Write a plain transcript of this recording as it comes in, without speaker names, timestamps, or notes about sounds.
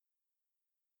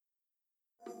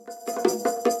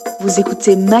Vous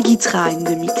écoutez Maggie Train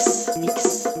de Mix.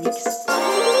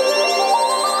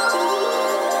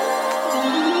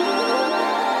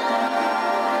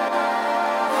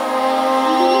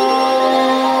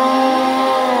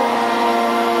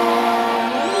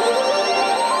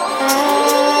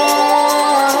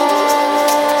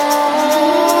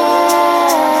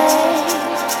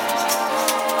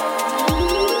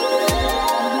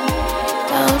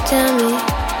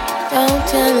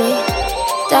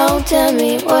 Don't tell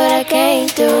me what I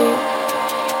can't do.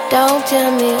 Don't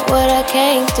tell me what I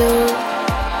can't do.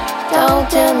 Don't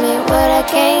tell me what I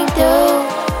can't do.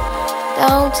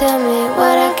 Don't tell me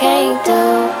what I can't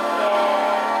do.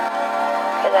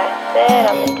 Cause I said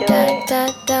I'ma do it.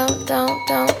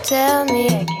 Don't tell me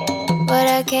what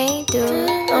I can't do.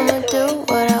 I'ma do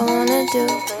what I wanna do.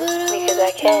 Because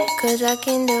I can. Cause I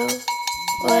can do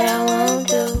what I wanna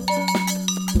do.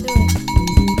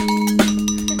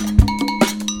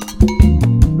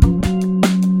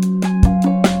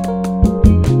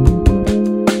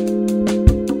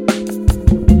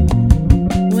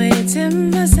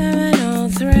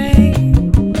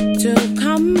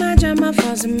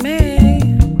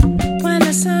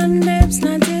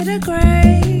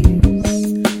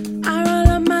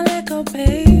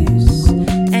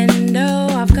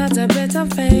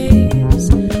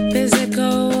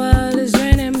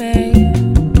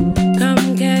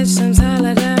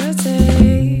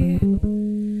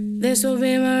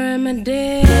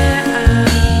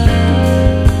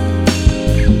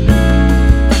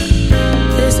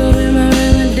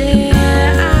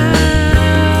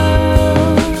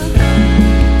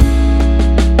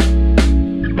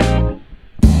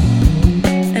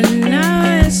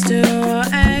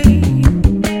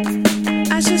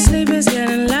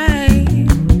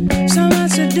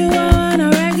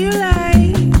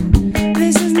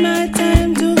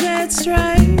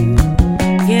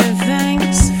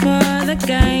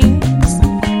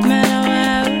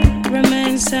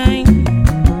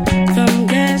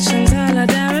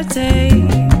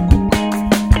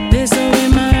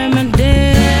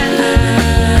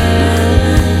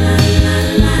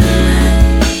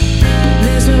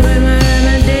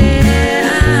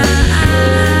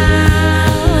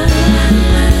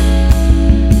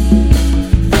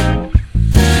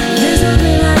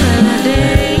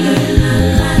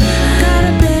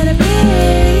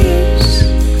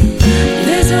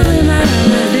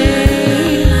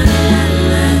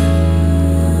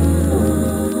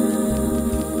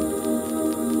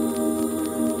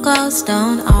 Girls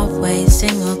don't always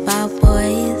sing about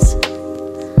boys.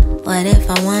 What if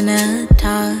I wanna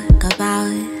talk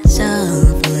about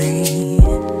suffering?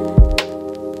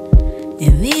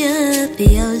 In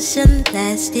the ocean,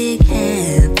 plastic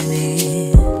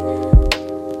happening.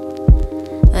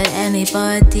 Would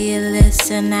anybody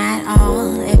listen at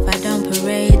all if I don't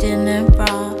parade in a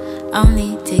bra?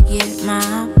 Only to get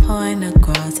my point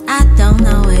across. I don't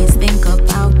always think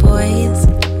about boys,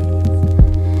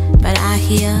 but I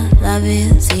hear love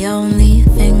is the only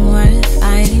thing worth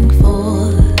fighting for.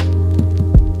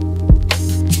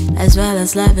 As well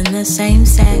as loving the same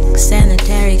sex,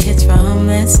 sanitary kits for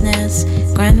homelessness,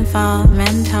 grandfather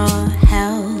mental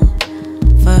health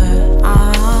for all.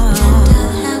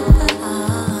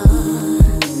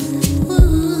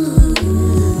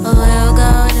 We'll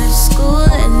go to school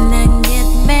and then get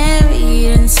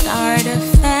married and start a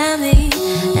family.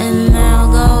 And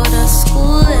I'll go to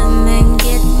school and then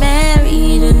get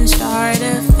married and start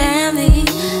a family.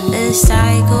 The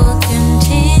cycle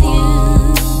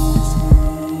continues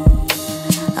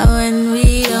when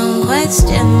we don't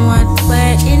question what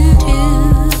we're into.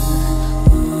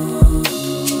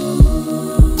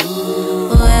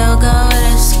 We'll go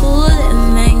to school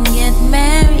and then get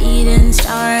married and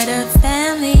start a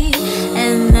family.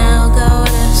 And I'll go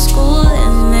to school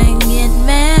and then get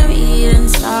married and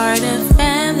start a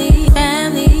family,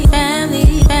 family,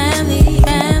 family, family, family,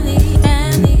 family,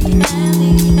 family,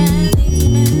 family, family.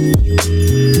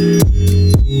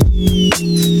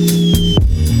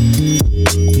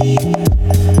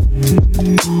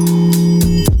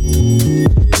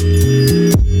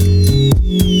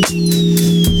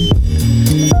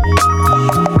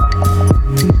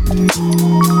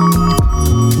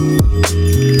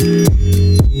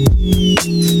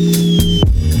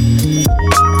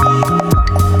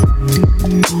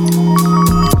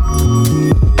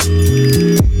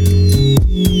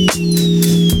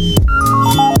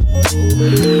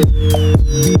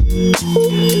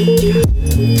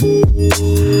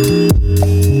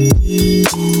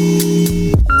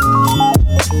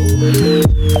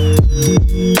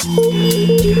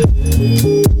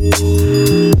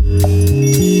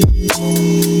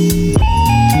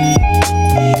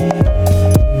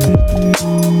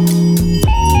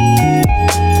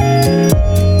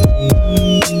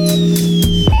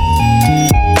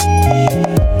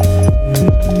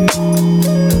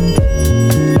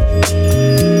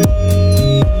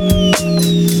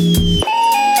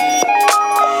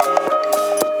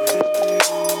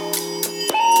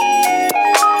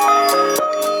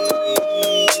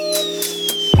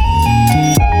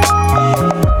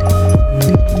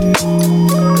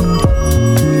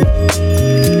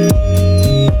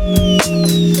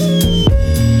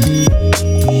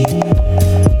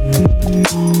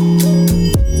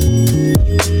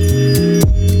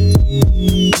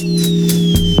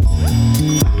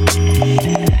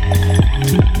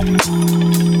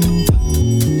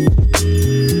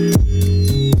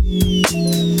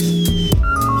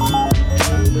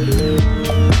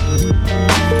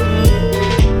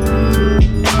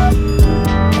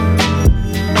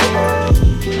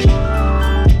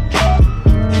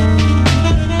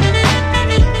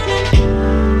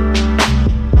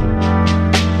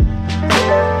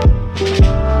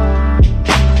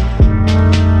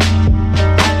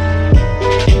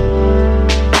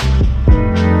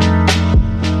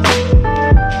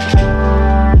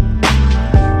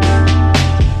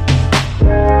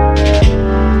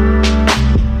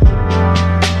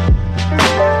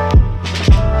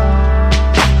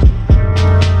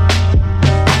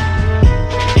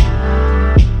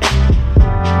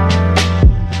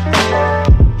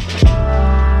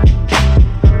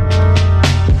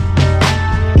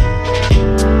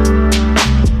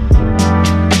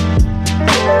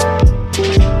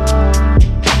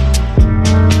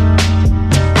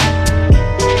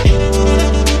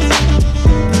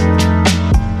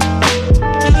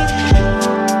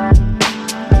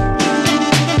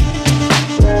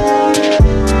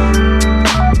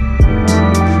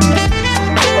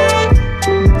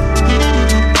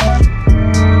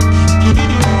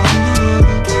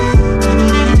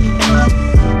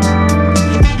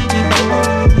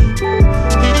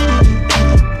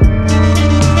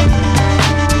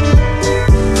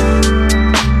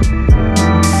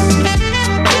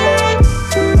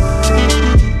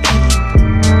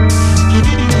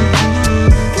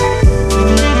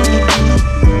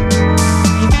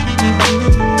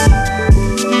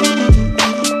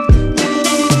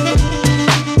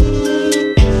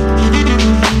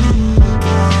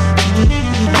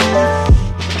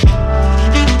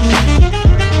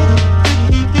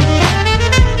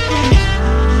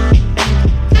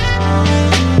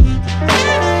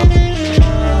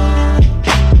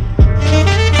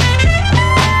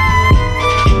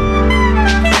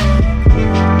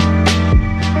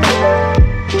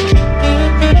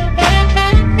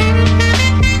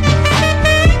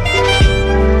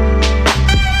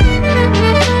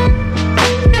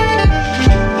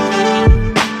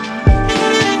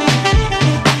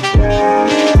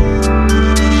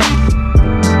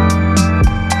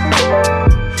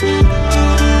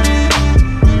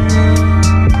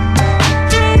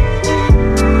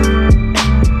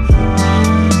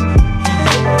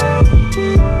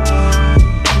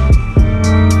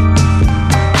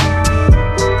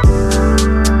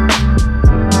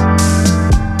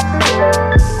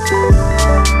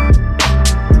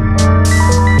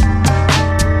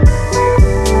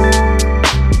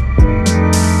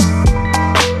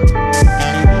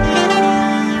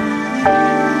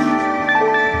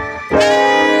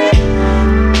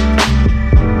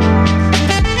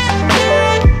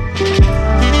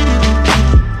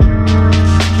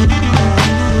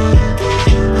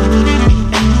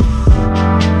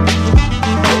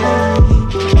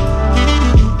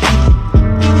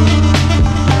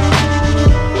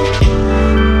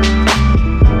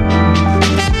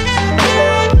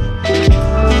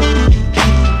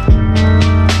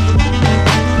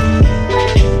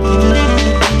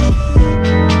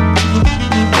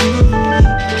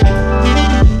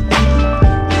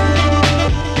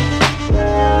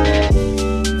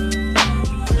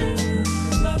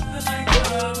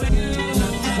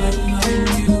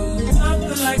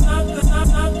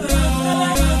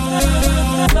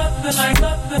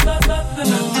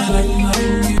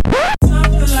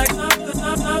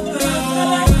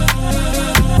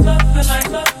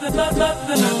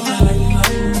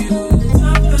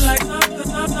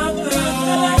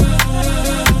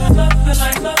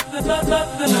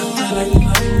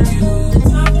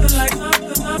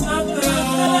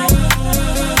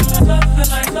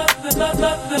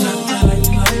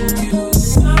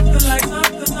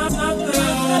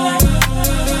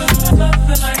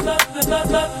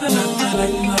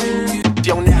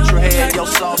 Your natural hair, your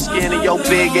soft skin, and your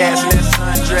big ass in that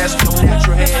sundress. Your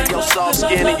natural hair, your soft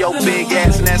skin, and your big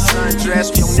ass in that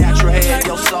sundress. Your natural hair,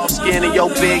 your soft skin, and your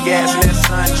big ass in that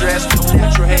sundress. Your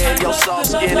natural hair, your soft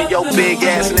skin, and your big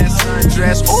ass in that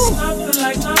sundress. Ooh,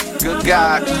 good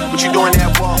God, what you doing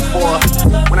that walk for?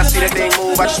 When I see that thing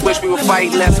move, I just wish we would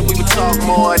fight less and we would talk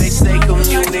more. They say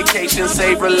communication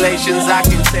save relations, I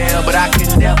can tell, but I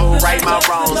can never right my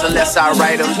wrongs unless I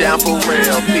write them down for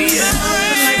real. P.S.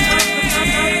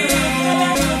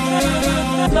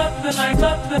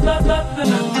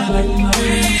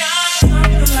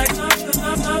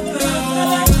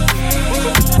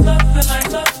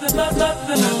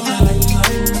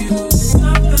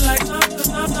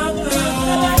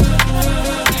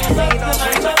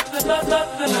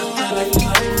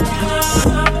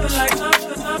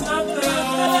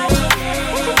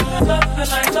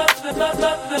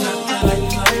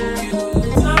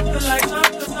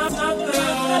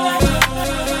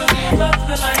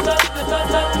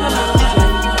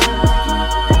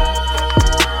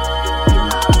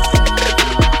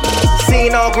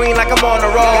 Scene all green like I'm on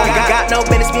the road. Got no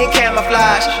business being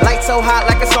camouflage. Light so hot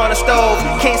like it's on a stove.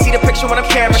 Can't see the picture when I'm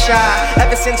camera shy.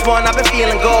 Ever since one, I've been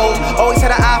feeling gold. Always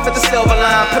had an eye for the silver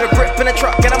line. Put a grip in the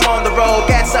truck and I'm on the road.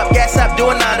 Gas up,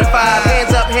 doing 9 to 5.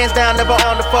 Hands up, hands down, never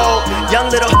on the fold. Young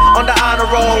little on the honor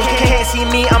roll. Can't see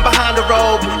me, I'm behind the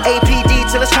robe. APD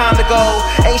till it's time to go.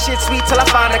 Ain't shit sweet till I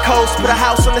find the coast. Put a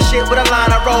house on the shit with a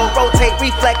line I roll. Rotate,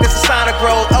 reflect, it's a sign of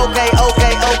growth. Okay,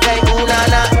 ooh nah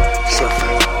nah.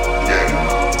 Surfing, yeah,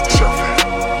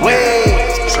 surfing. Wait.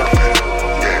 Surfing,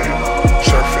 yeah,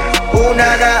 surfing. Ooh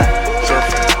nah nah.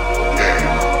 Surfing, yeah,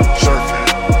 surfing.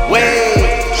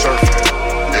 Wait. Surfing,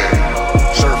 yeah,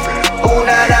 surfing. Ooh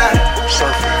nah nah.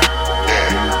 Surfing,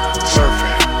 yeah,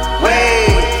 surfing.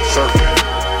 Wait. Surfing,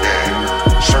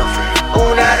 yeah, surfing.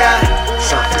 Ooh nah nah.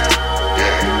 Surfing,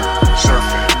 yeah,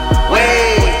 surfing.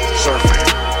 Wait. Surfing,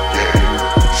 yeah,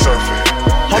 surfing.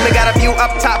 Homie got a view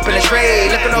up top in the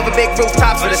trade, looking over big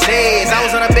rooftops for the stage. I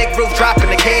was on a big roof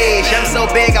dropping the cage. I'm so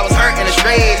big I was hurting the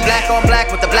strays. Black on black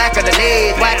with the black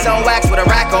underneath. Wax on wax with a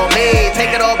rack on me.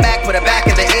 Take it all back, put it back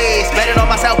in the east. Bet it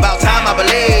on myself, about time I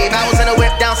believe. I was in a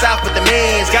whip down south with the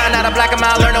means. Gotten out of black and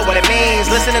mild, learning what it means.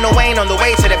 Listening to Wayne on the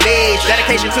way to the beach.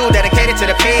 Dedication to, dedicated to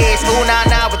the peace. Ooh nah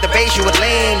nah with the bass you would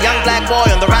lean. Young black boy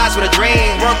on the rise with a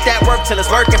dream. Work that work till it's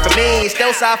working for me.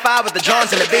 Still sci-fi with the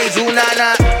Johns and the B's. Ooh nah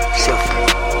nah. Surfing,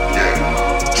 yeah,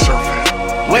 surfing.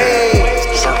 Wait.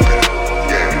 Surfing,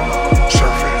 yeah,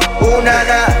 surfing. Ooh nah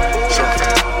nah.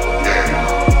 Surfing,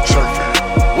 yeah,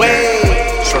 surfing. Wait.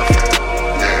 Surfing,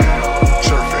 yeah,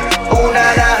 surfing. Ooh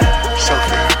nah nah.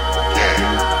 Surfing, yeah,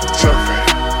 surfing.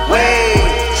 Wait.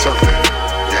 Surfing,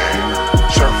 yeah,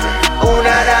 surfing. Ooh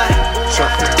nah nah.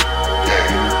 Surfing, yeah,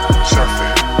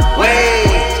 surfing. Wait.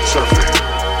 Surfing,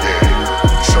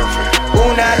 yeah, surfing.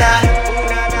 Ooh nah nah.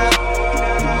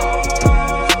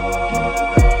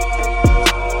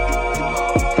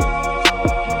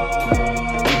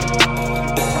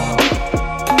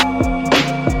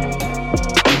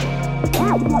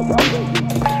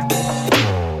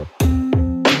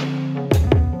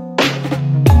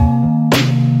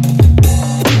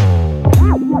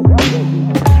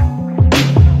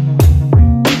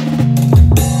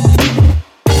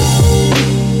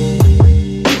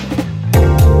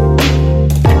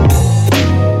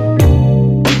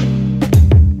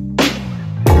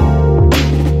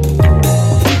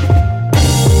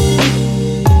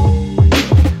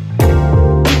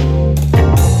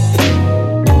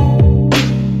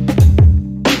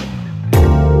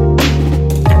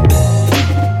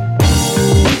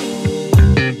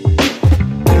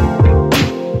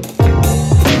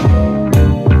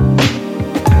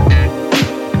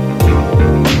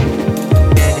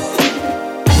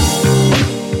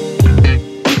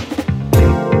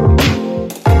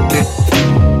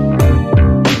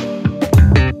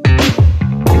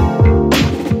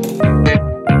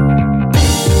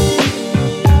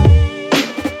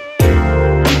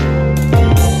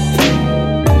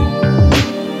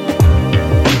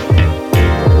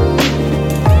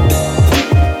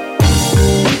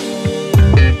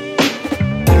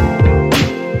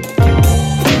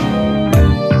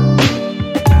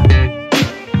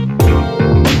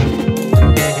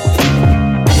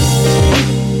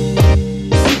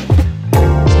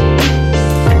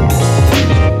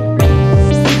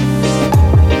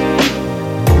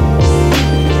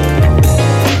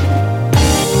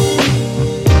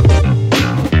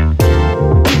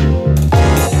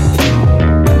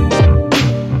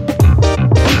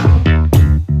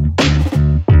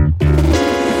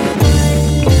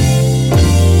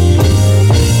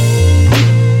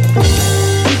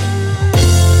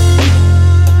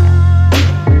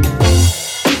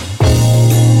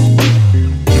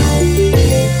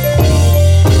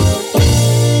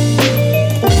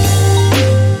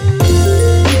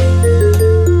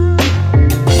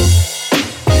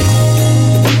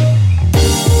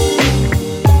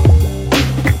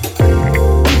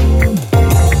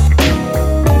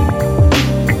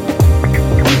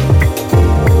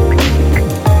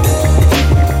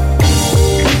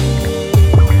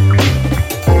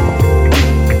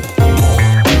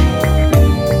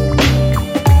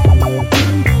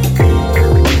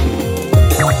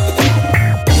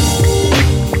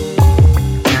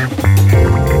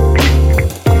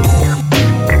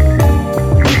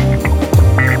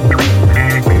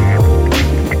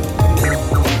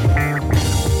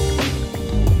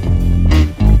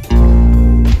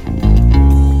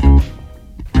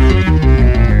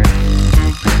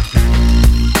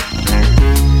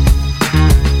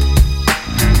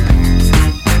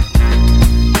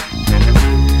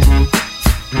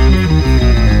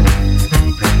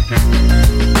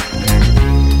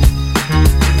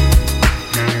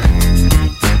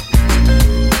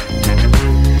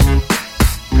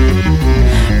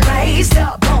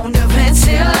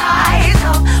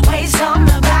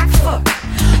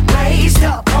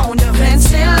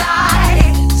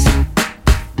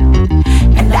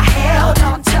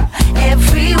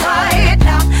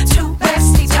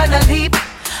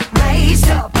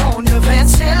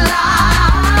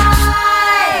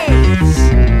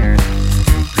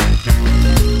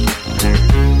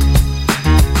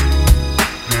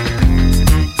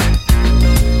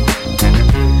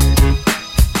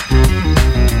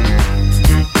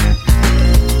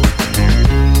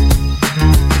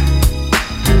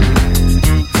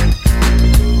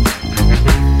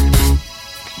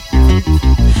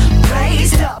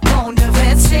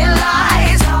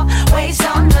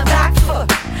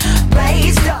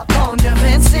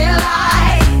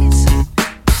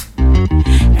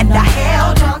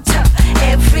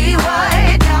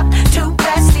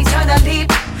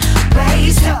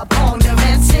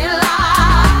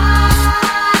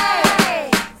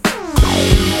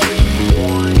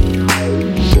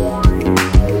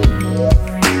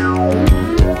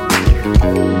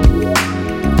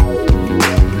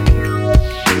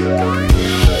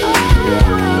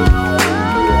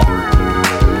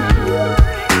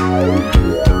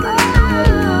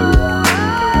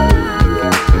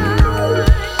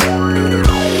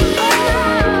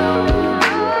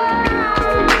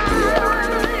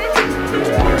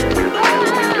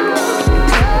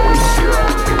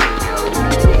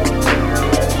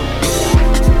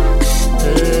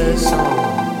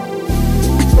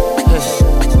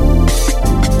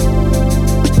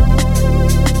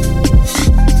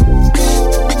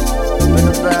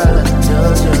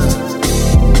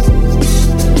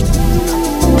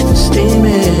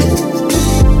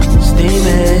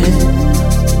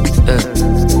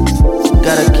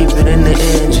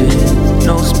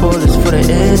 for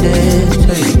the endings.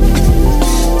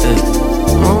 Hey,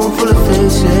 room full of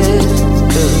faces.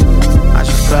 I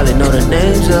should probably know the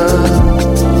names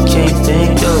of. Can't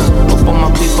think though. Hope all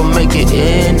my people make it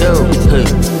in though. Hey,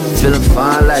 feeling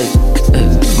fine like.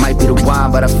 Might be the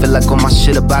wine, but I feel like all my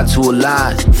shit about to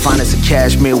align. Fine as a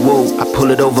cashmere wool, I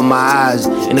pull it over my eyes.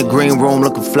 In the green room,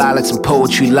 looking fly like some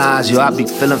poetry lines. Yo, I be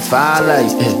feeling fine like,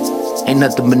 ain't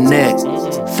nothing but neck.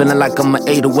 Feeling like I'm an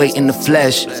 808 in the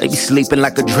flesh. They be sleeping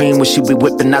like a dream when she be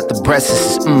whipping out the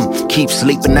breasts. Keep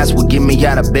sleeping, that's what get me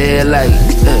out of bed like,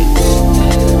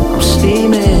 I'm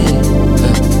steaming,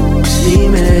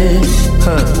 steaming,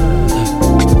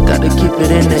 gotta keep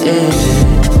it in the engine.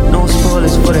 No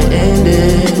spoilers for the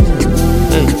ending.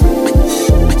 Hey,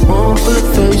 room full of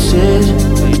faces.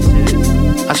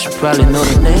 I should probably know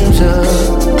the names of.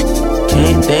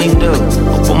 Can't think though.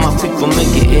 Hope all my people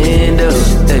make it in though.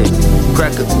 Hey,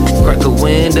 crack a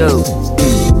window.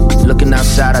 Looking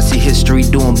outside, I see history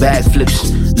doing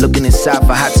backflips. Looking inside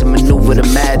for how to maneuver the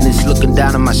madness. Looking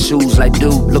down at my shoes like,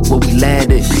 dude, look where we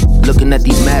landed. Looking at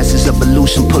these masses of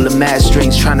illusion, pulling mad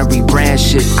strings, trying to rebrand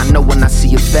shit. I know when I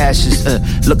see a fascist.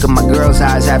 Look at my girl's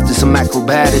eyes after some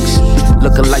acrobatics.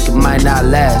 Looking like it might not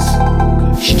last.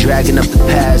 She dragging up the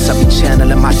past. I be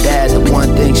channeling my dad, the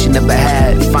one thing she never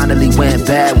had. It finally went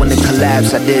bad when it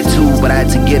collapsed. I did too, but I had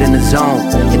to get in the zone.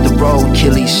 Hit the road,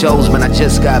 kill these shows, man, I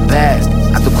just got back.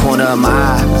 Out the corner of my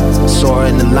eye, saw her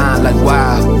in the line like,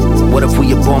 wow, what if we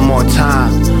had one more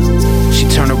time? She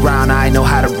turned around, I ain't know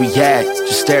how to react.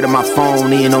 Just stared at my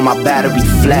phone, even on my battery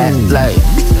flat. Like,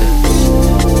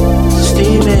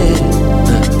 steaming,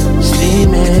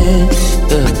 steaming,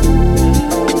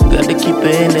 gotta keep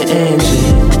it in the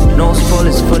engine. No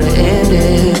spoilers for the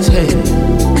endings, hey.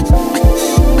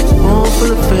 Room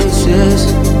full of faces.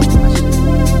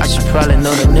 I should probably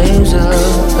know the names of,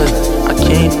 I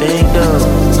can't think though.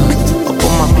 Hope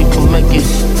all my people make it.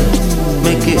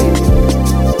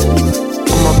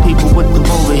 All my people with them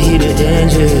overheated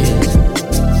engines.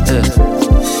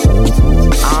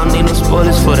 I don't need no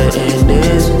spoilers for the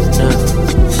endings.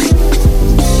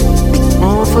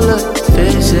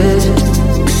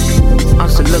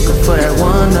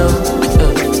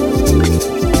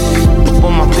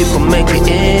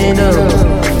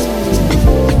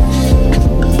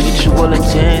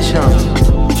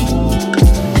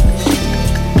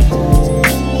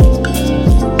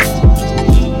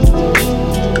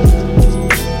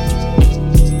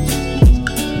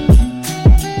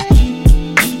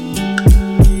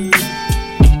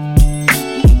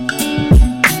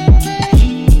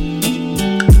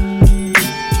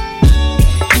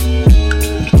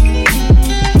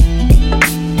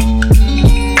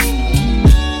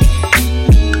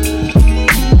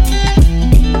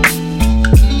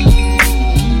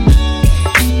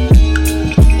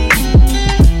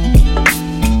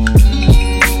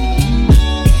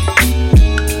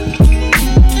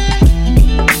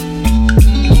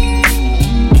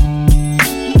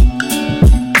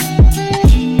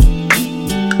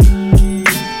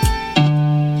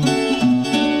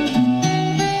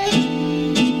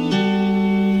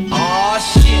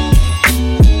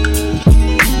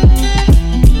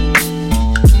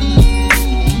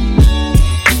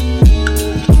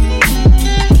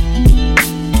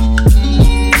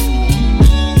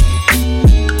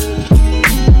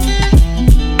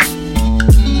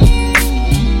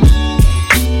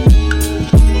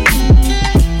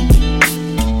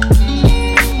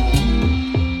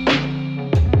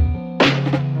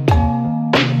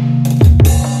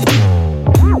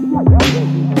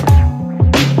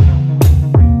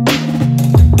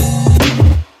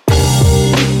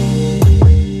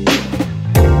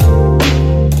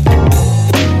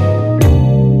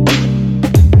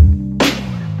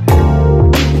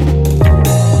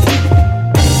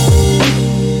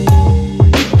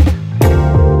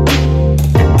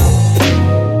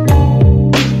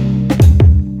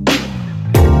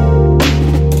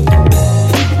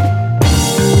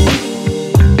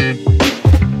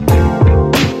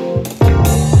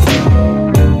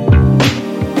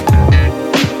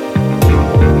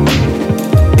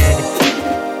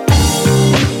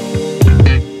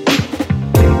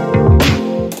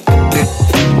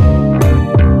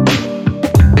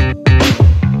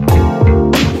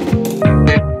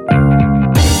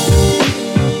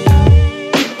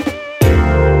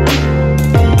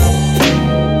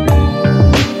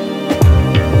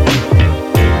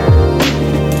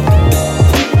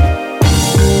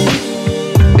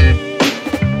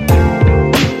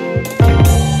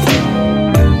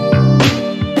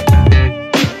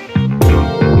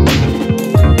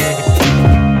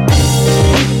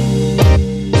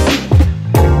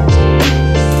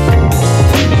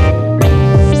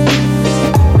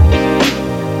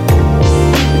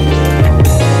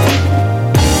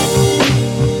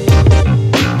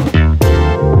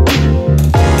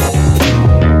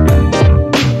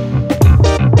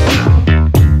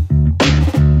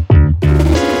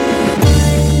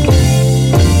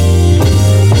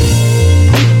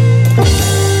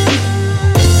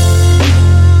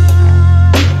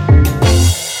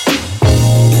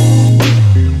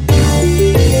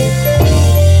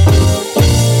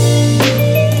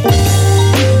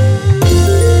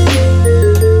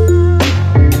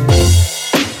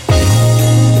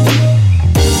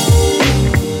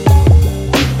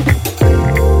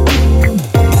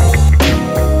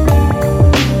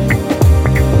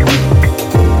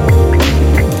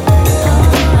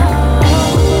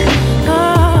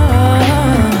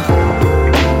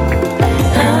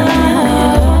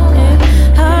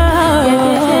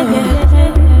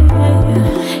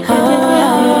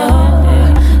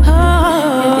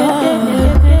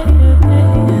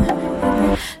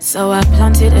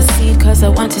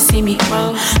 others that want to see me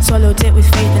grow. Swallowed it with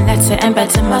faith and let it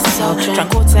embed in my soul.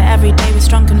 Drank water every day with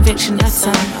strong conviction, that's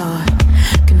a no.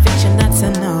 Conviction, that's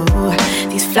a no.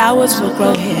 These flowers will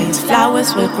grow here, these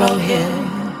flowers will grow here.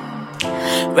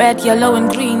 Red, yellow and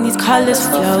green, these colors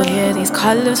flow here, these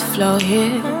colors flow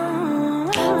here.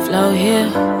 Flow here.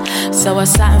 So I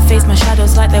sat and faced my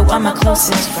shadows like they were my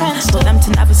closest friends. Told them to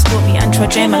never stop me and try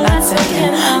drain my lights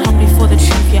again. Hungry for the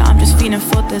truth, yeah, I'm just feeling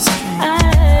for the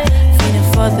strength. Feeling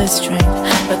for the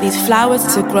strength. But these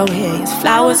flowers to grow here, these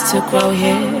flowers to grow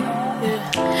here.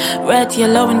 Red,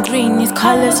 yellow and green, these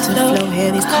colors to flow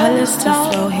here, these colors to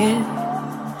flow here.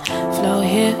 Flow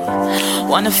here.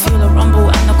 Wanna feel a rumble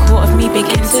and the core of me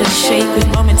begins to shake with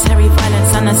momentary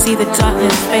violence, and I see the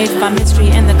darkness fade. Find mystery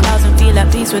in the clouds and feel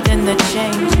at peace within the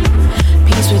change.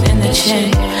 Peace within the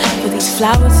change. For these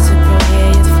flowers to grow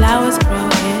here, these flowers grow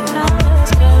here.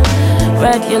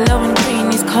 Red, yellow and green,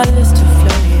 these colors to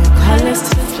flow here, colors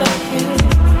to flow here.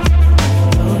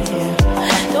 Flow here.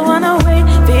 Don't wanna wait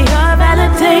for your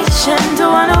validation.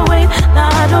 Don't wanna wait, no,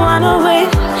 I don't wanna wait.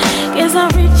 Guess I'm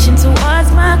reaching towards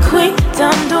my queen.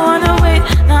 Don't wanna wait,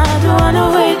 no, I don't wanna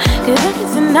wait. Cause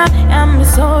everything I am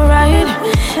is alright.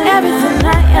 Everything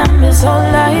I am is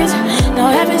alright. No,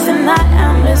 everything I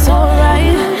am is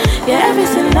alright. Yeah,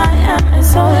 everything I am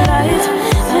is alright.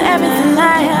 So everything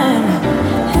I am,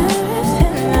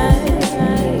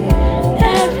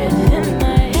 everything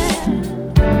I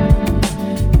am.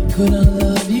 Could I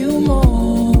love you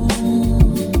more?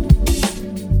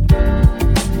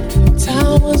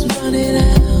 Time was running out.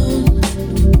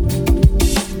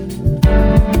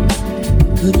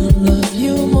 Could I love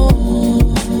you more?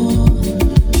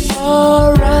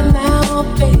 Oh, right now,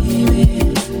 baby.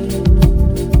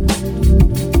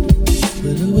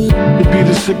 The beat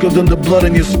is sicker than the blood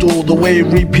in your stool. The way it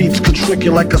repeats could trick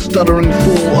you like a stuttering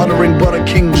fool. Uttering Butter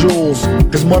King jewels.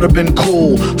 His mother been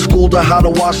cool. Schooled her how to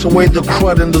wash away the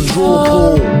crud in the drool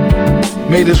pool.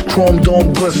 Made his chrome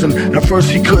dome glisten. At first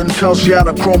he couldn't tell she had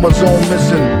a chromosome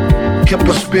missing. Kept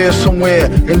a spear somewhere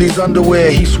in these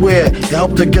underwear. He swear it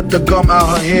helped her get the gum out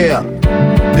her hair.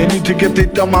 They need to get their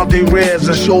thumb out their rears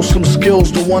and show some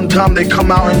skills the one time they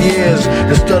come out in years.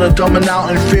 Instead of dumbing out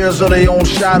in fears of their own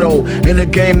shadow. In a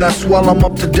game that swell them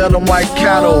up to dead them like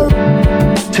cattle.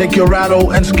 Take your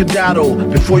rattle and skedaddle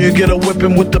before you get a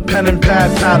whipping with the pen and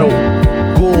pad paddle.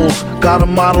 Ghouls got a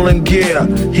model in gear.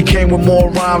 He came with more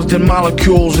rhymes than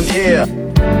molecules in air.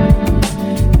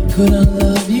 Could I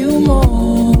love you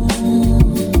more?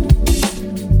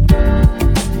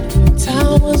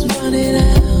 Time was running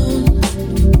out.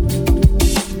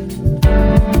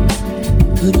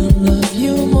 Could I love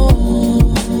you more?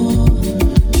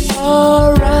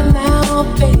 Oh, right now,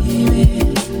 baby.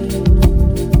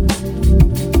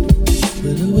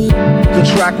 The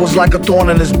track was like a thorn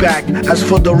in his back. As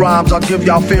for the rhymes, I'll give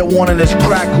y'all fair warning, it's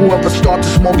crack. Whoever start to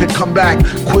smoke it, come back.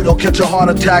 Quit or catch a heart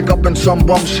attack up in some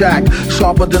bum shack.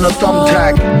 Sharper than a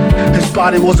thumbtack. His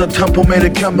body was a temple made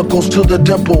of chemicals to the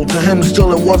dimple. To him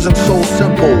still it wasn't so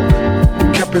simple.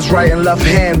 Kept his right and left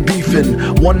hand beefing.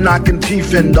 One knocking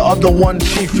teeth in, the other one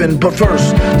chiefing. But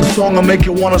first, the song will make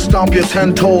you wanna stomp your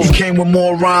 10 toes. He came with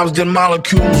more rhymes than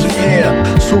molecules in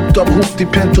air. Souped up hoopty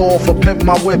pinto off a pimp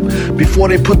my whip. Before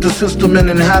they put the system in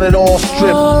and had it all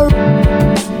stripped.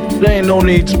 There ain't no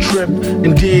need to trip.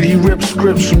 Indeed, he ripped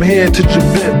scripts from here to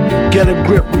Jabit. Get a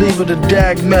grip, leave it a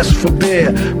dag mess for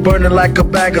beer. Burning like a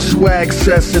bag of swag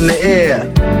sets in the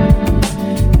air.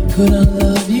 Could I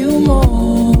love you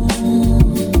more?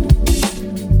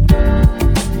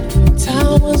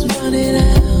 Time was running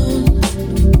out.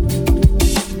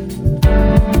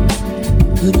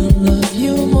 Could I love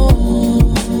you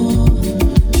more?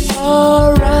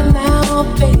 Oh, right now,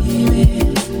 baby.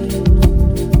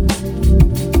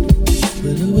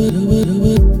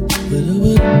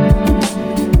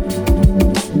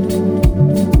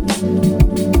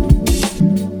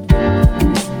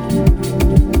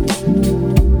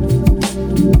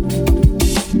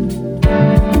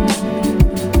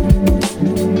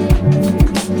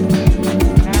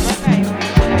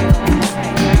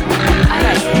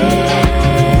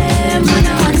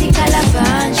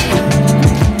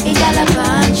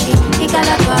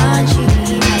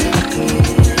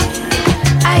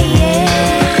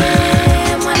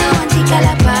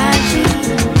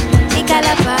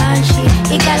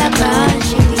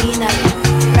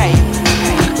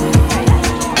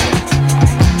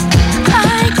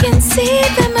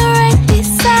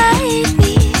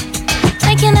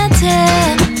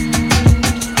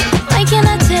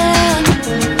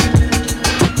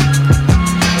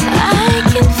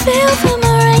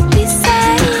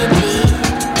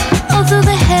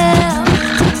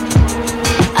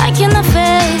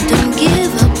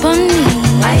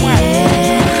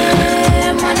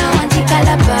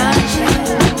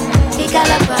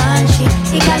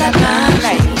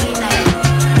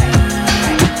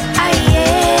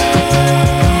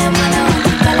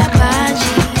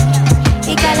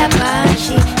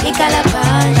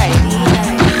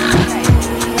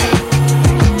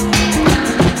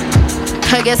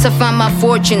 guess I found my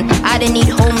fortune. I didn't need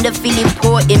home to feel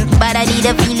important, but I need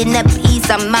a feeling of peace.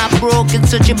 I'm not broken,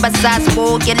 searching by size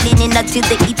for leaning until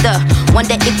the ether.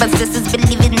 Wonder if ancestors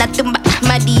believe in nothing but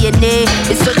my DNA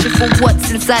is searching for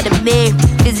what's inside of me.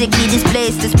 Physically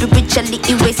displaced, the spiritually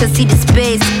erased. I see the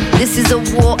space. This is a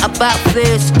war about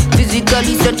face.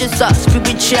 Physically searching up,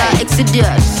 spiritual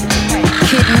exodus.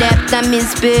 Kidnapped, I'm in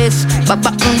space.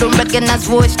 Baba don't recognize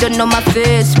voice, don't know my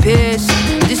face. Pace.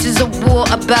 This is a war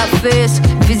about face.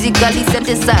 Physically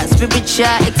synthesized, spiritual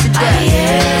exodus. I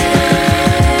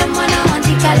am when I want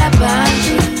the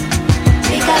calabashi.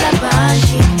 The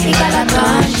calabashi, the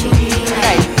calabashi.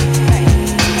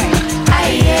 I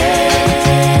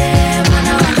am when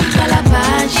I want the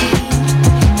calabashi.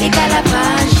 The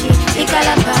calabashi, the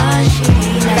calabashi.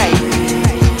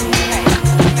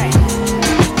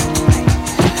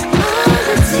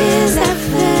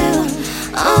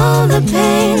 All the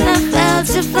pain I felt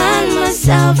to find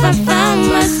myself, I found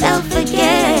myself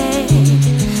again.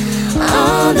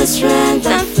 All the strength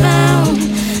I found,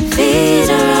 feet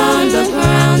are on the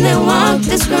ground. They walk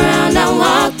this ground, I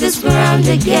walk this ground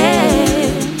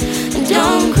again.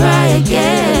 Don't cry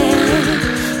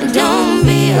again, don't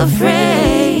be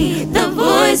afraid. The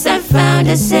voice I found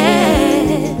has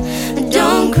said,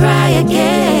 don't cry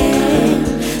again,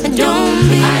 don't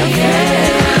be afraid.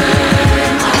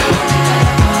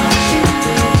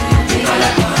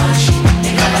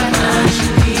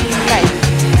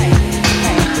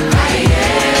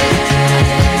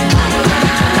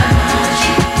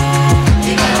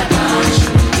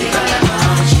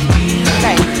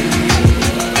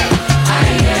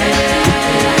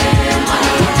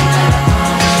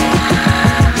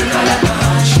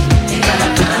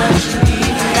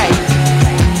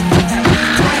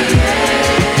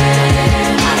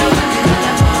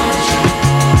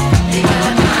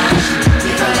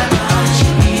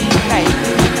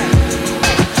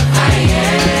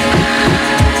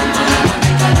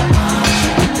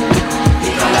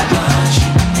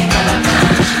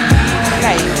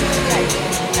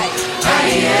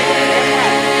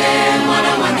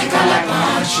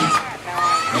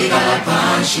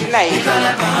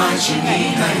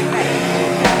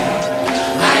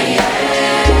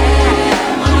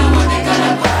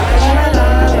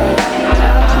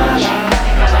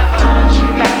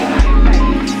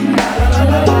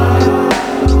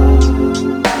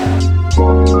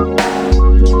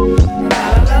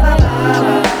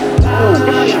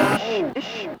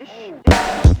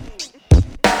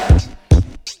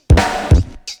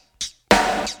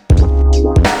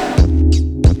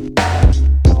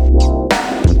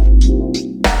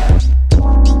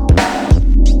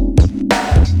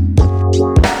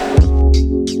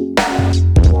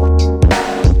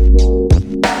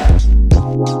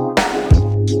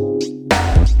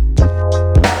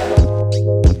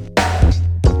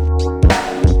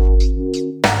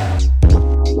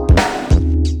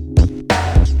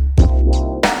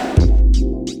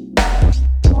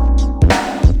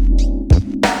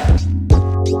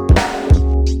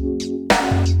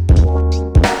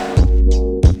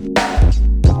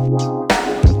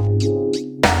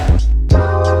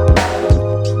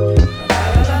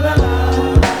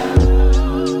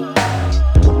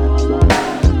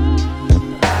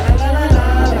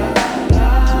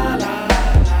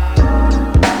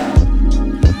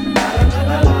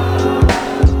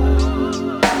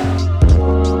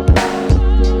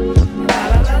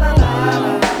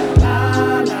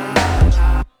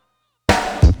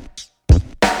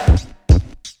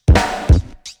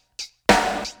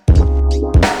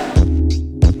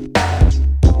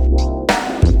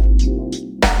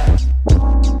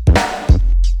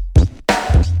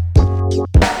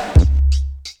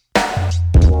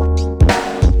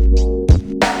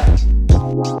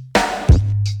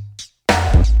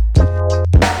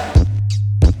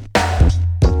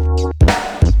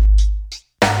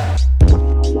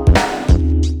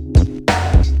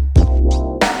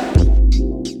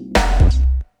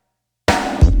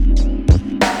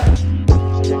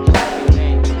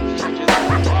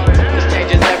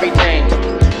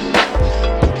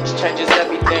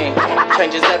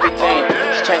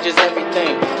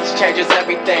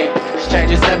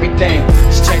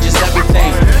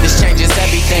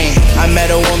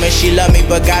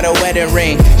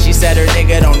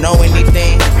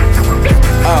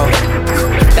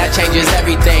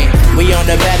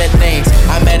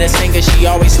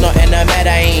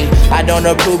 I I don't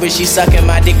approve, but she's sucking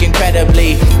my dick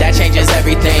incredibly. That changes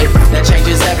everything. That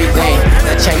changes everything.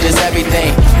 That changes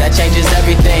everything. That changes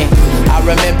everything. I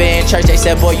remember in church they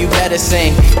said, boy, you better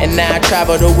sing. And now I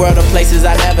travel the world to places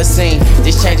I've never seen.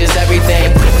 This changes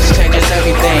everything. This changes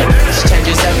everything. This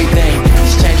changes everything.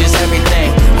 This changes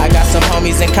everything. I got some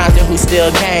homies in Compton who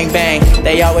still gangbang.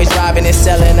 They always robbing and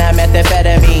selling that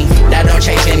methamphetamine. That don't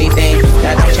change anything.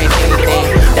 That don't change anything.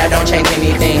 That don't change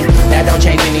anything. That don't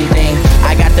change anything.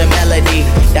 I got the melody.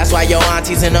 That's why your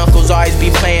aunties and uncles always be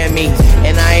playing me.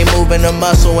 And I ain't moving a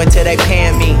muscle until they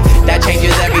paying me. That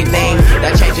changes everything.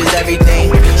 That changes everything.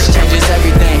 This changes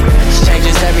everything. This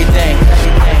changes everything.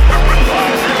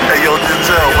 Hey yo,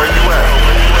 Denzel, where you at?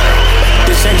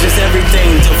 This changes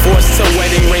everything. Divorce to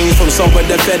wedding rings, from sober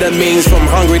to amphetamines, from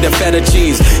hungry to feta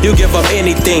cheese. You give up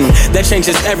anything, that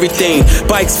changes everything.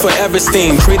 Bikes forever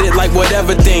steam, treat it like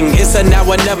whatever thing. It's a now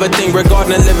or never thing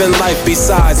regarding living life.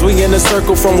 Besides, we in a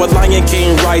circle from what Lion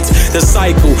King writes. The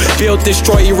cycle, build,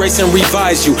 destroy, erase, and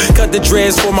revise you. Cut the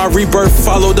dreads for my rebirth,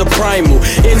 follow the primal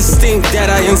instinct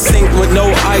that I instinct with no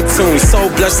iTunes.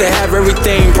 So blessed to have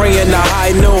everything, praying the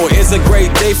high noon. It's a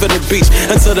great day for the beach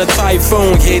until the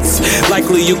typhoon hits.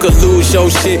 Likely you could lose your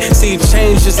shit. See,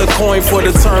 change is a coin for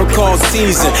the term called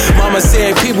season. Mama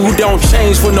said people who don't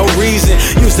change for no reason.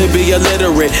 Used to be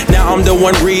illiterate, now I'm the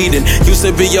one reading. Used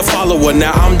to be a follower,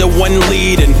 now I'm the one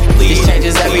leading. This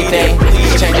changes everything.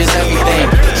 This changes everything.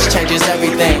 This changes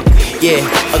everything. Yeah,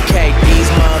 okay, these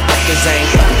motherfuckers ain't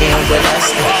fucking with us.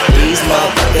 These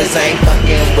motherfuckers ain't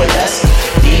fucking with us.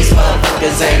 These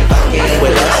motherfuckers ain't fucking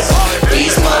with us.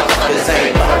 These motherfuckers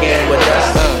ain't fucking with us.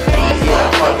 These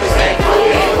motherfuckers ain't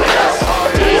fucking with us.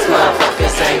 These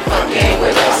motherfuckers ain't fucking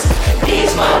with us.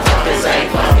 These motherfuckers ain't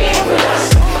fucking with us.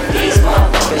 These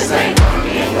motherfuckers ain't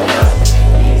fucking with us.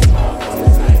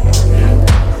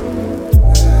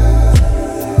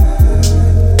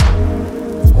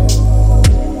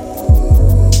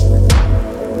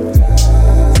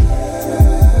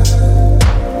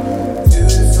 Do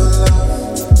it for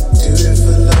love, do it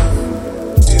for love,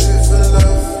 do it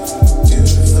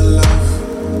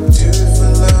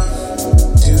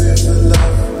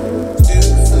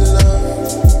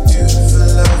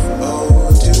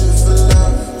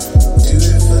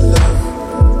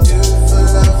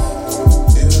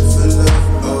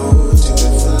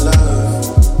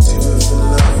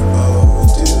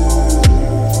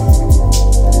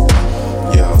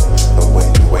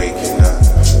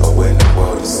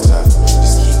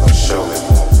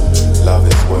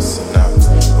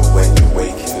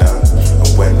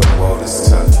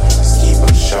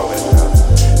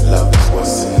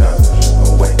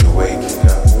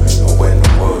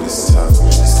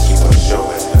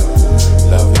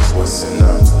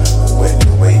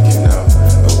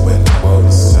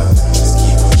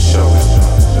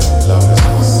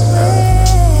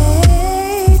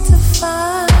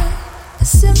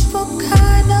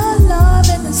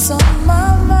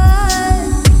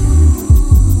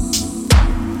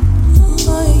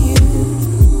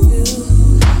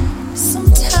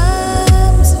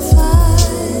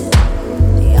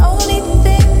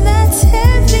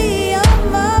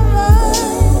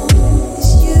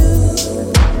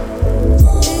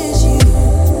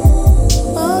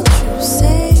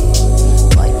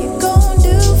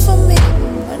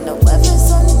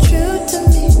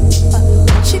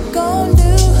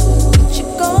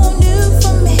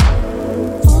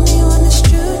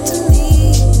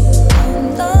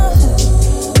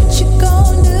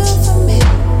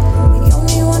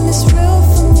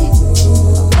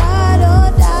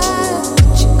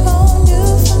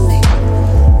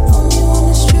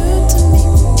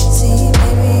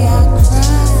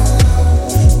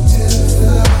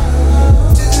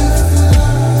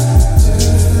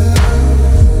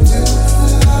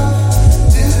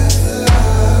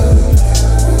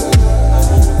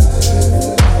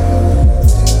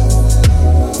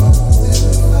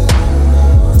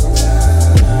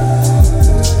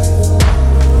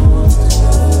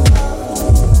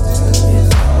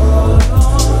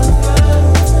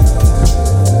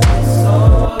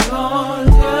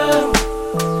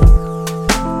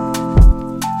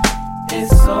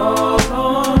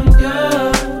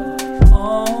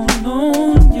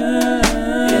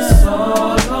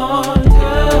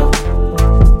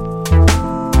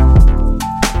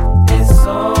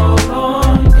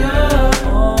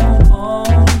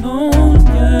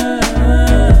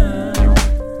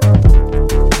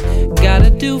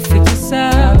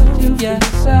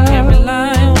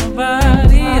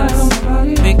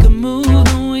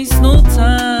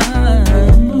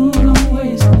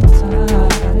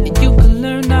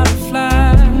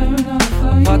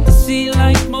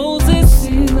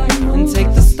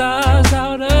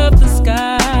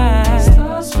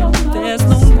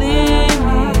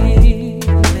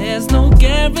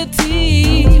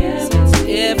guarantee.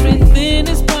 Everything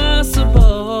is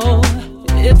possible.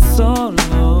 It's all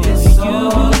on you,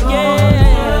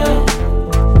 yeah.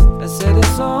 I said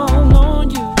it's all on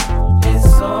you.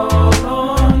 It's all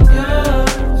on you,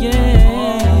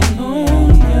 yeah.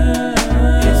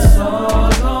 It's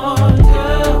all on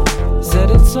you. Said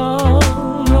it's all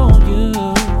on you.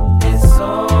 It's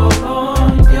all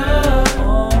on you.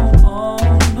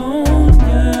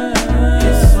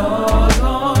 It's all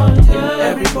on you.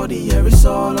 Everybody here, it's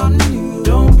all on you.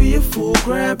 Don't be a fool,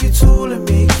 grab your tool and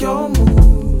make your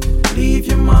move. Leave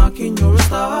your mark and you're a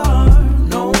star.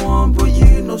 No one but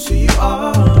you knows who you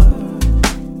are.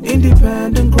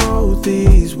 Independent growth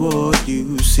is what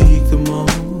you seek the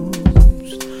most.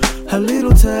 A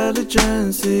little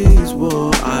intelligence is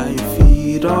what I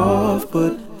feed off.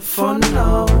 But for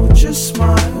now, just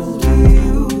smile. Do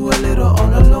you a little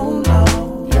on the low now?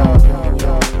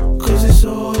 Cause it's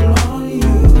all on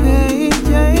you. Hey,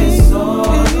 yeah. It's all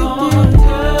on you.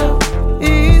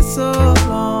 It's all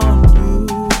on you,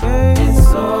 babe.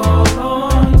 It's all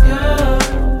on you.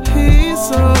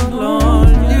 It's all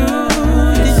on you. It's all on you.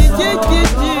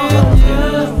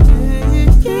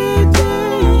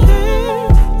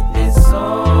 It's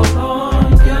all on.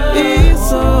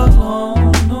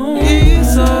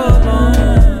 It's all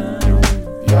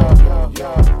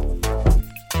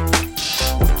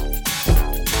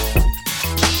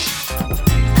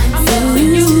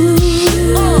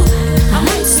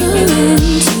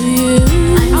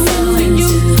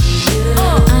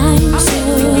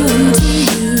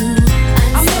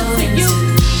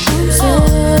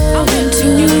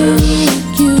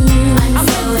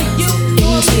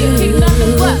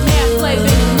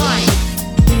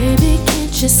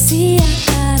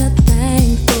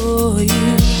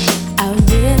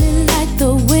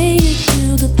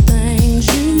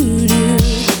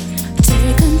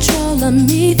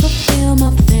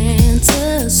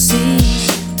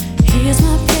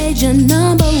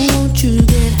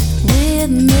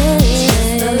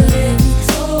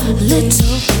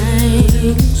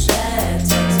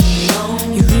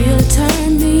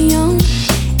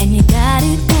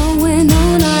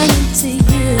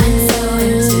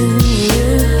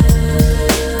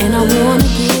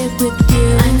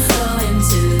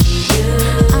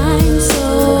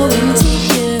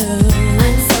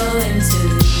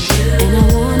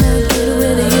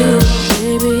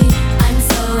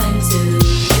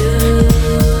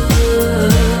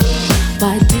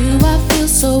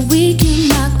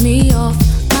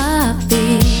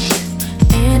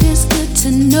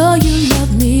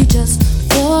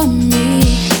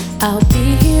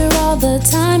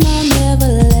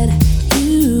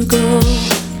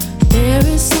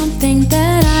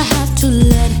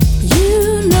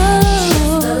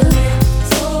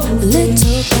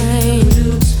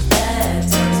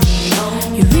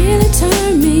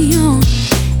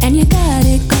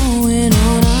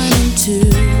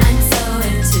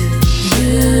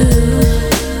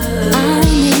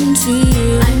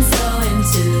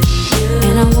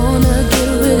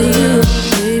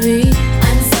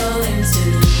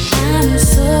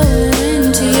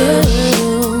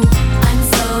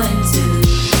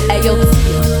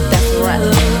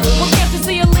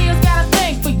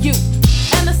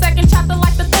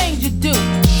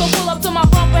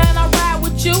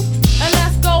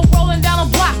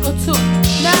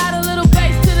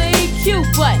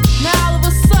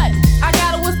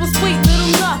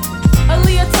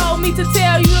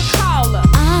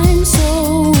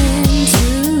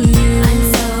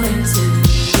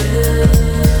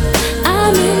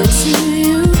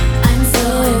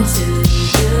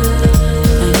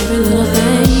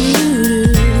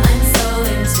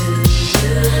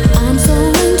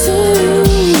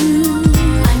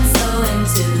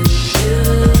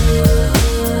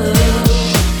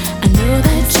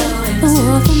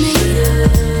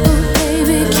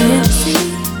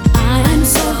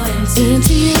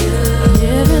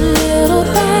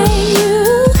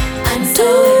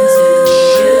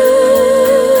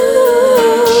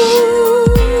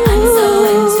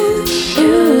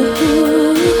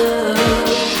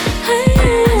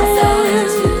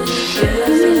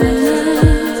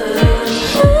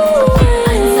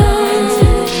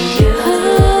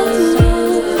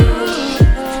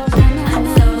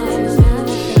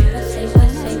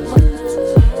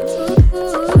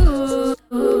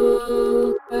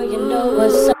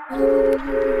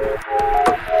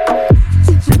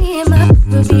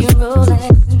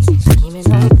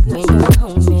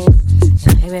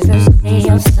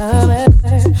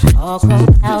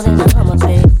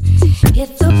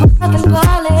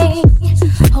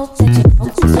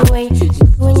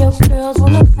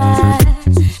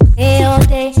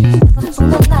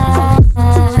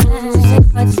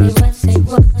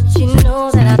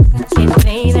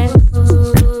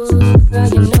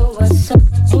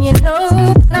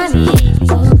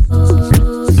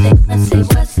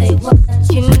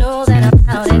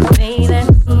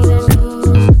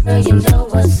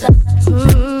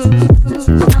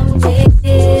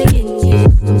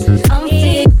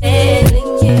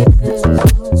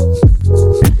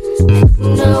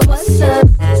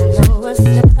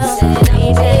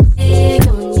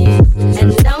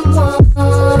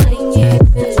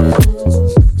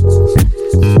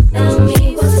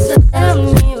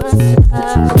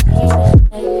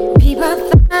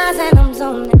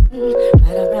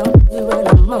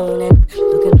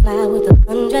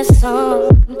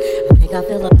I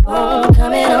feel the phone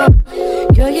coming on.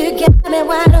 Girl, you got me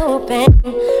wide open.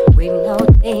 Waiting all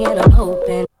day and I'm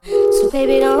hoping. So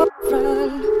baby, don't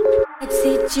run.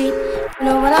 Backseat Jeep, you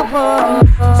know what I want.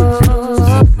 What?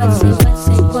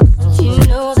 You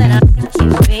know that I got you,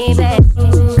 baby.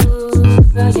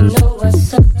 Girl, you know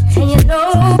what's up, and you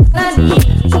know what I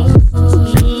need.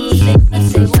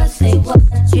 Say what?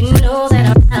 You know that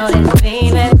I'm out it,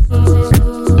 baby.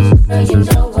 Girl, you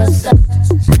know what's up.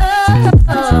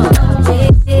 Oh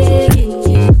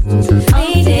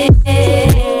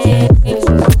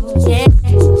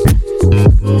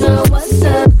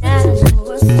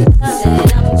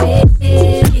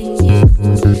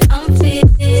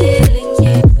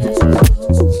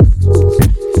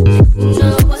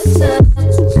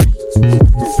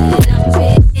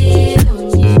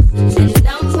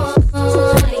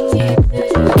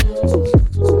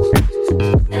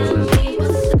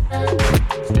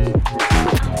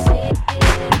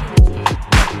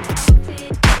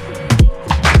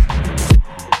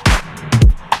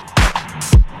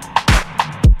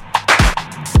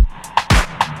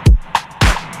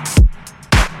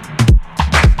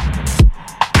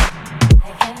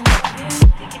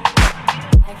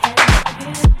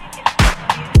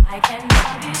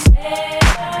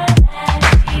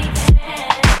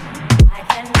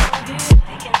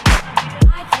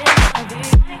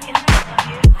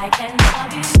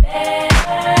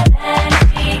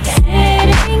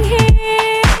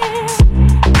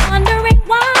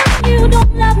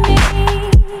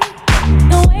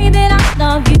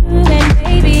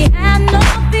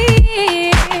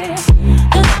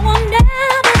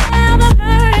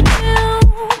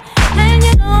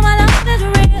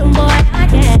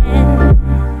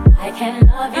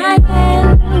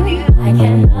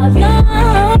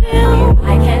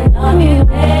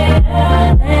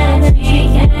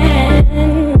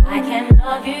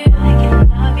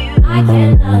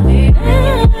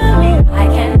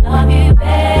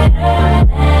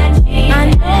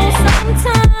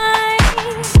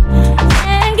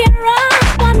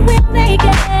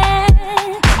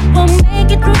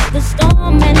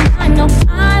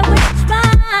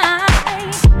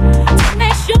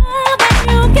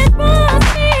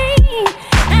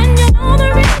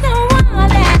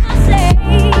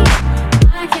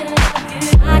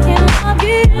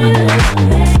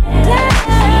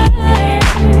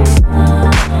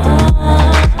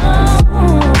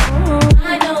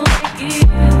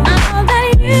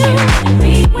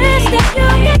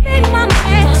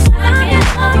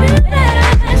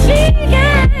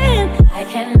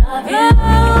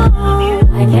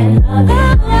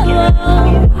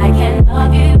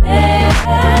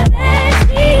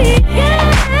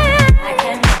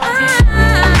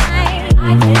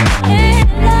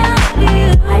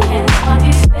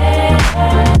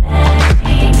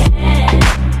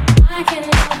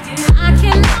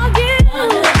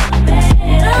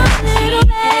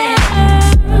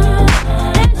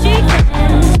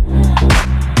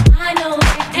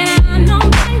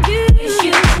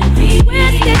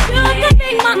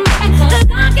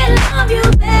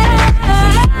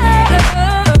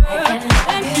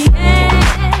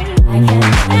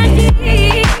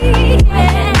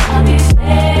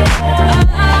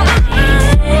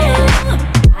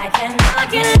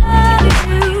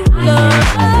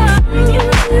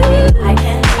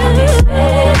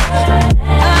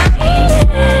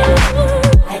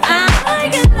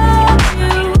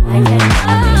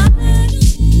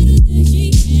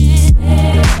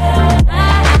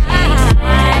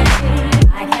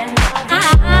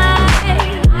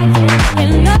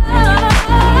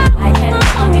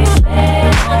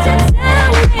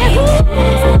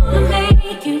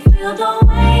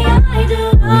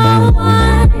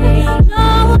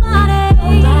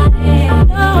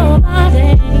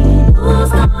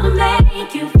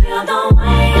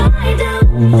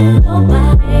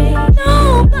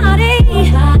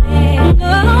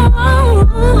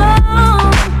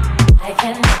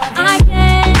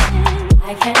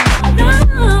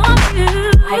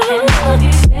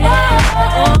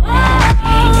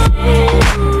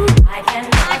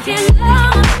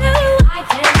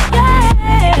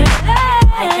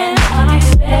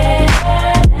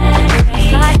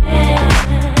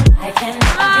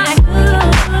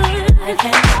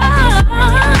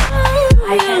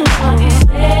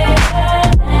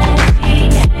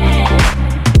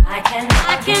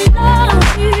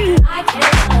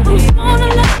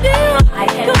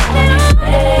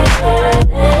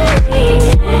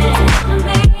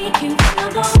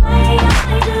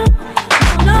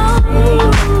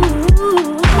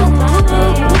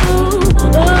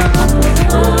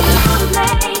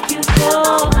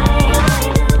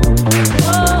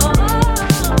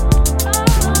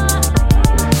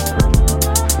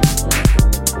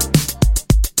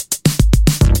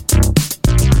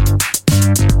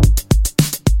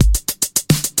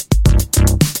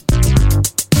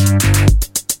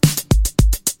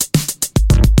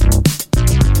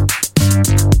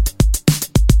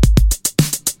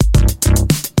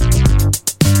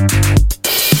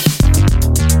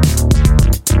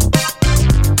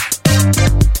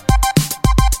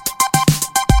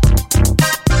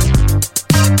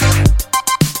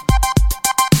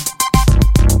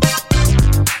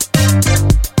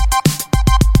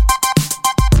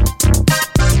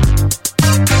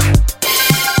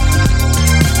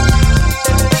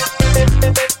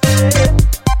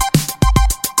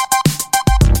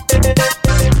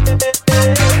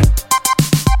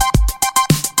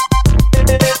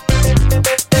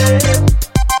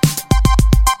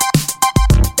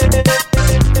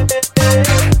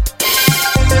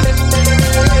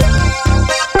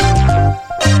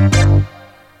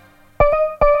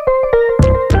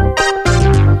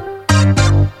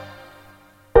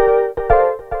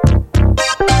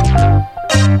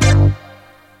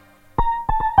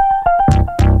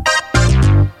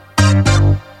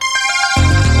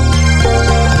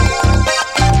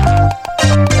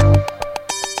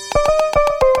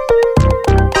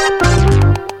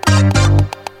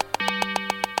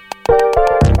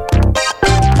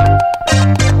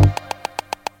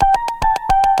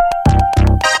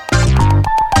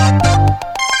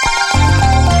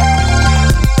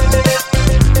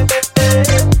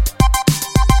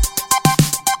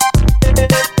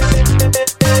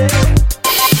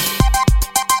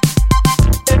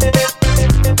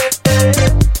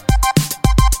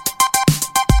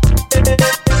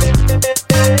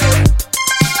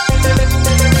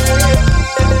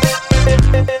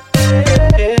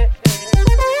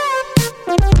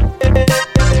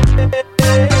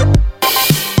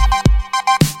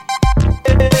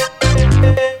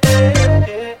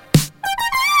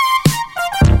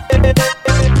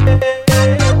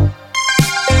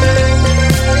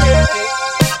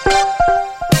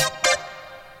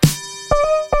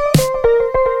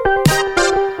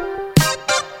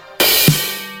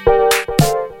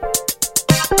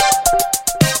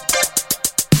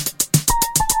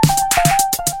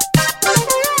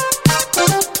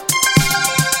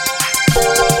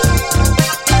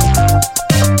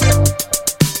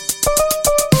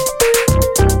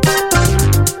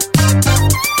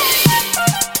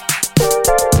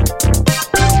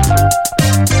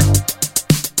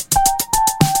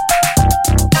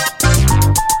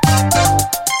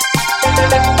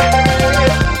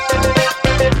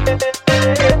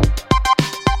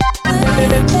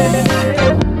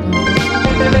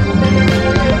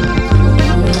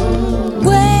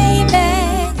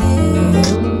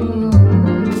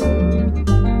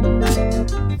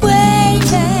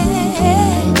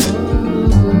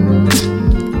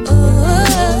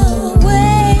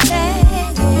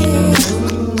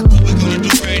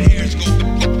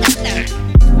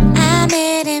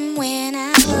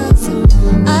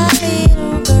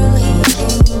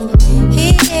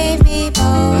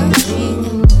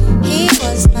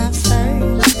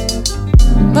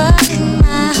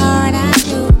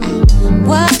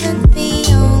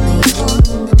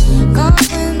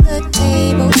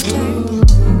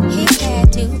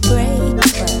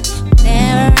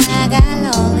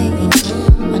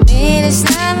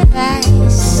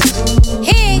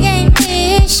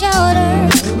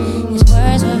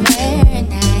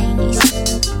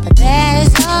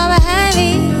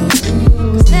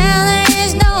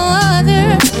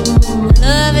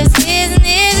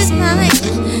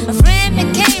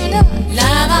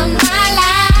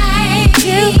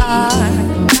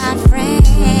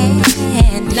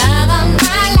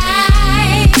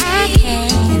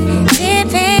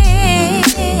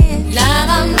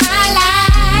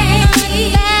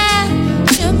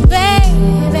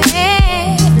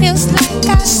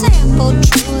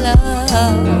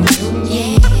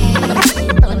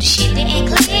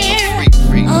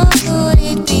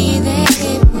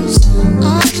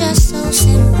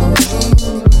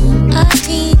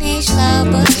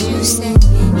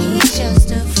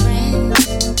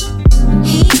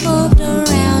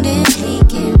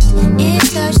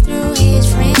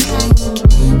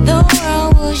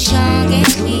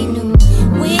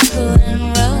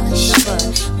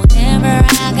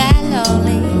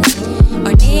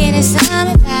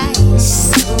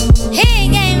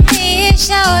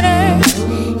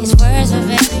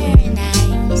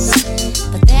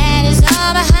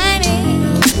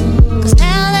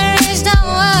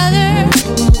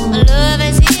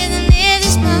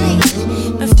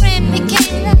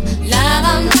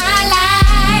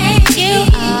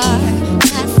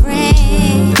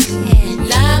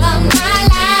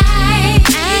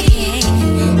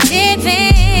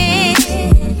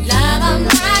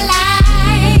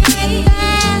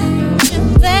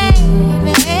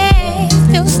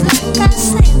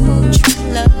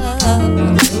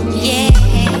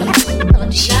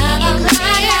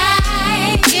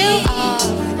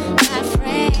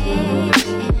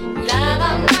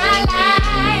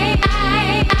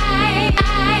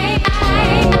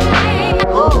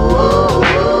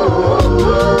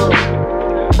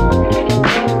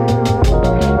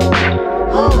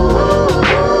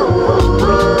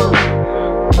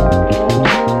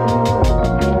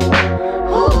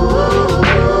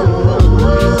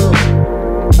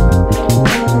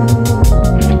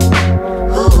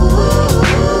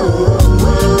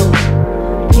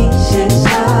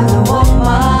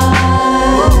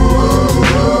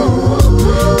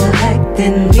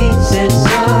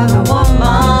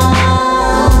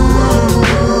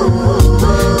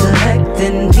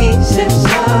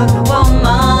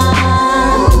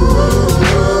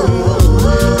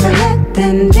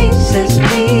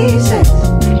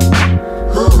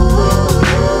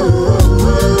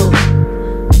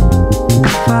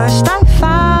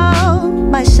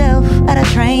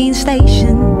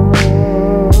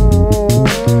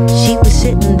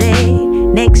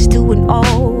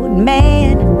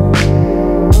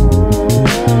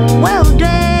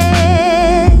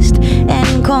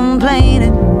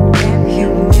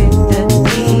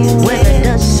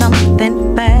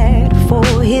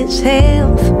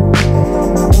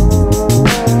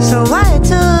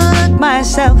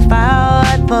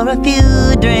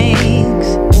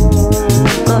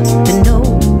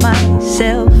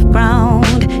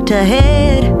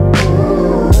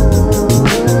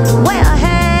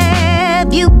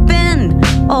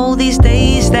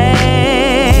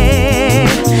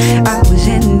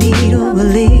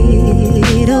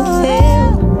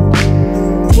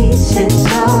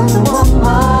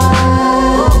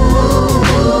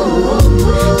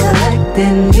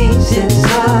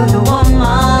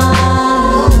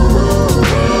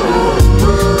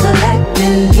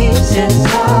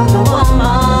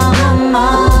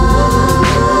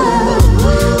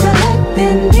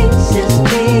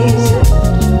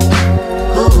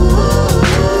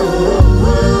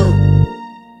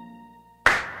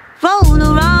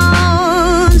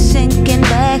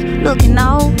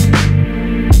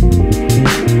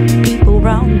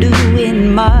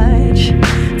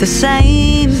The same.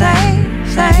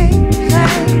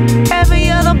 Every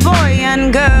other the boy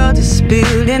and girl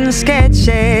disputing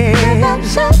sketches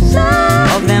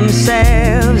of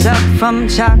themselves up from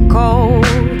charcoal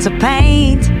to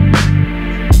paint.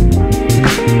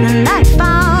 And I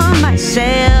found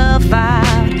myself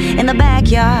out in the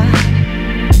backyard,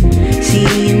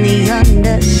 seeing the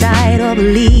underside of the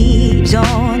leaves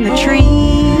on the trees.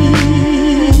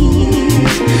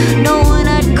 No one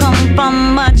had come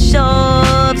from much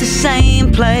of the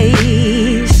same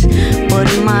place,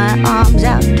 putting my arms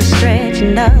out to stretch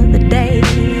another day.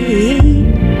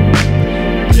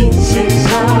 Pieces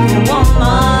of the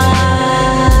woman,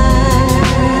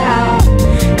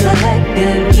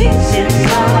 collecting pieces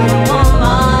of the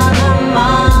woman,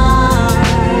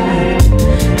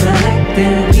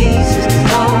 collecting pieces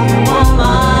of the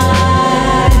woman,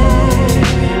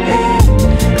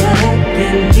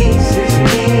 collecting pieces.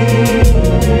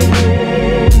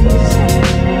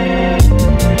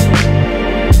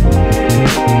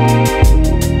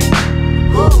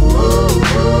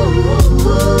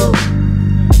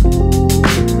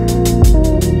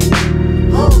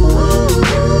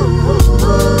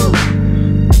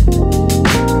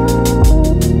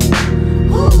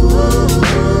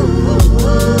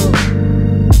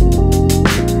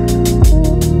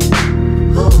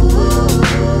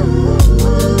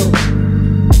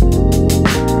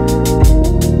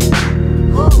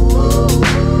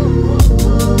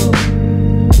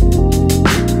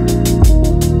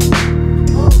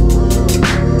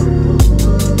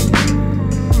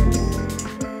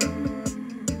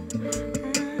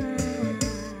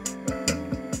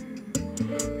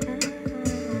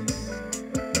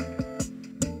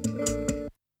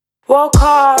 Woke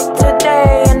up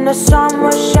today and the sun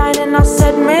was shining. I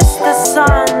said, Mr.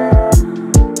 Sun,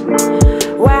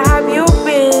 where have you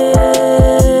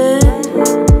been?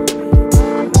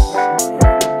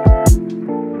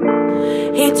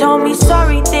 He told me,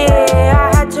 sorry dear,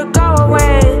 I had to go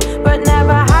away, but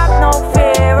never have no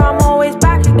fear, I'm always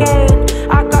back again.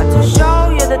 I got to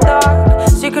show you the dark,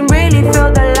 so you can really feel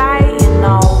the light, you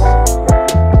know.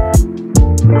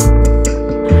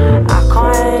 I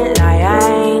can't lie,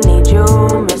 I need you,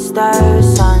 Mr.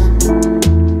 Sun.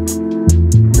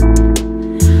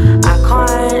 I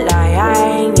can't lie,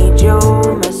 I need you,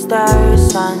 Mr.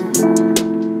 Sun.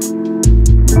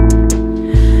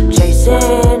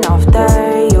 Chasing after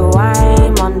you,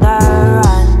 I'm on the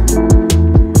run.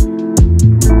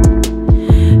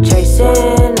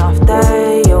 Chasing after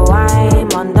you, I'm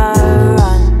on the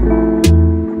run.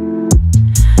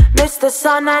 Mr.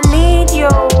 Sun, I need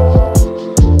you.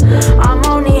 I'm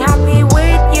only happy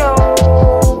with you.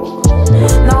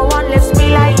 No one lifts me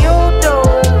like you do.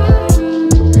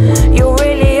 You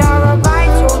really are a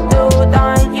vital dude,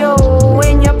 aren't you?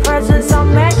 In your presence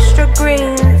I'm extra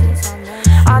green.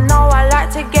 I know I like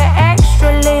to get extra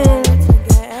lean.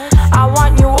 I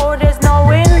want you all, there's no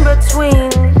in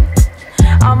between.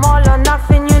 I'm all or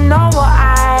nothing, you know what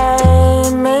I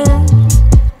mean.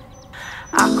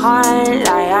 I can't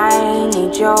lie, I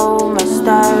need you,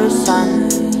 Mr. Sun.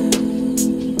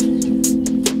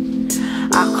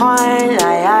 I can't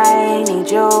lie, I need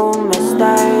you,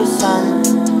 Mr. Sun.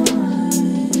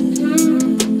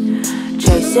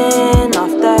 Chasing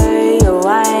after you,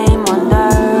 I'm on the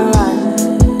run.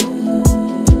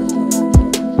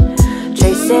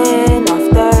 Chasing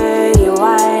after you,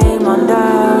 I'm on the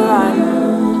run.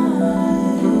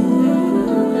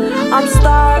 I'm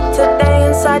stuck today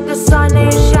inside, the sun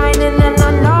is shining and I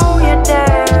know you're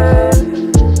there.